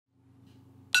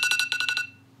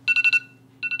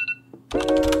Took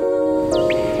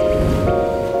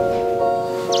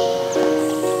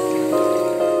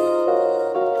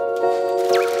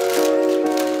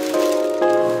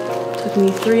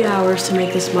me 3 hours to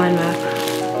make this mind map.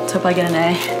 Let's hope I get an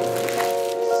A.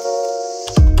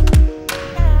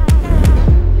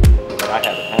 But I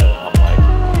haven't had it. I'm like,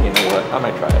 you know what? I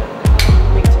might try it.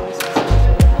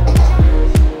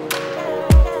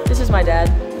 This is my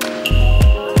dad.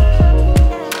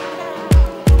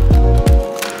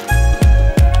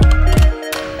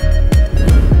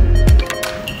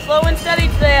 Slow and steady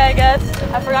today, I guess.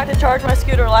 I forgot to charge my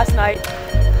scooter last night.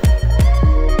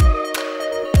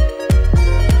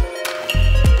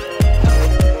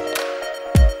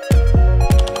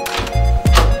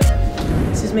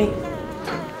 This is me.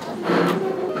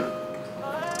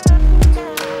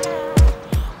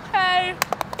 Hey,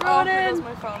 Ronan.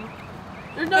 My phone.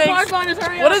 There's no cars behind us,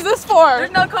 hurry up. What is this for?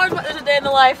 There's no cars, but there's a day in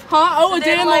the life. Huh? Oh, a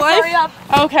day in the life? Hurry up.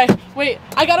 Okay, wait.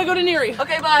 I gotta go to Neary.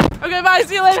 Okay, bye. Okay, bye.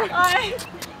 See you later. Bye.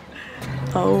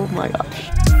 Oh my gosh.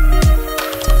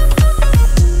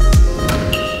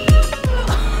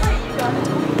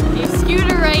 A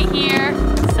scooter right here.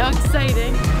 So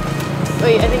exciting.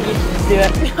 Wait, I think you should just do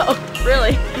it. No,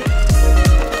 really.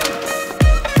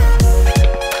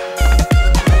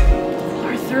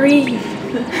 Or 3.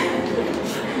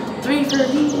 3 for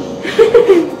me.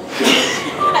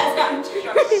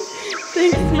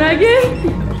 Thanks, Megan.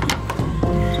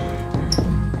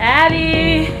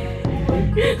 Addie.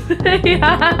 Say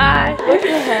hi. What the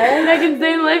heck? Megan's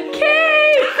name like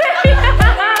Kate. Say hi.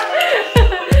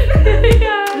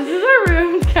 This is our room.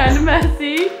 It's kind of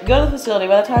messy. Go to the facility.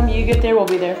 By the time you get there, we'll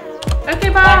be there. Okay,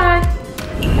 bye.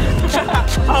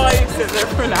 I'll let you sit there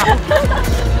for now.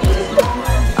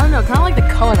 I don't know. Kind of like the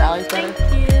Cohen Valley's better.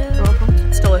 Thank you. You're welcome.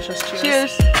 It's delicious. Cheers.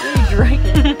 Cheers. You drink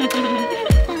it.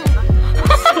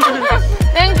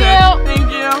 Thank you.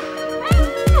 Thank you.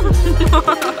 I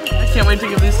can't wait to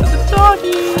give these to the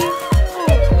doggy.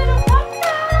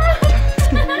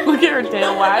 Look at her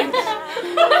tail wag.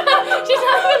 She's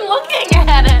not even looking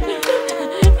at it.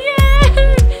 Yay!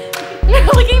 You're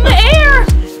licking the air.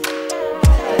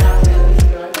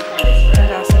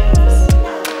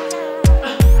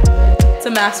 It's a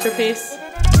masterpiece.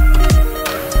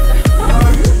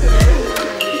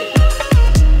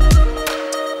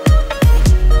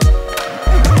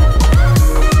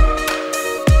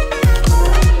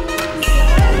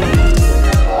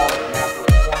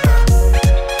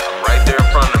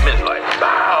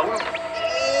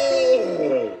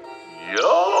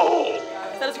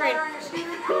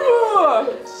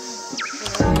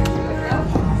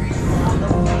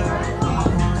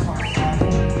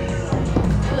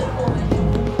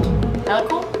 That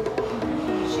look cool?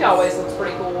 She always looks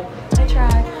pretty cool. I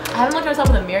tried. I haven't looked at myself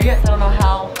in the mirror yet, so I don't know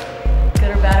how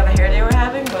good or bad of a hair day we're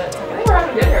having, but it's okay. I think we're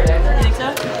having a good hair day. You think so?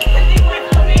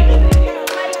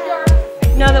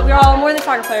 Know that we're all more than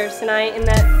soccer players tonight and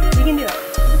that we can do it.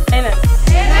 Amen.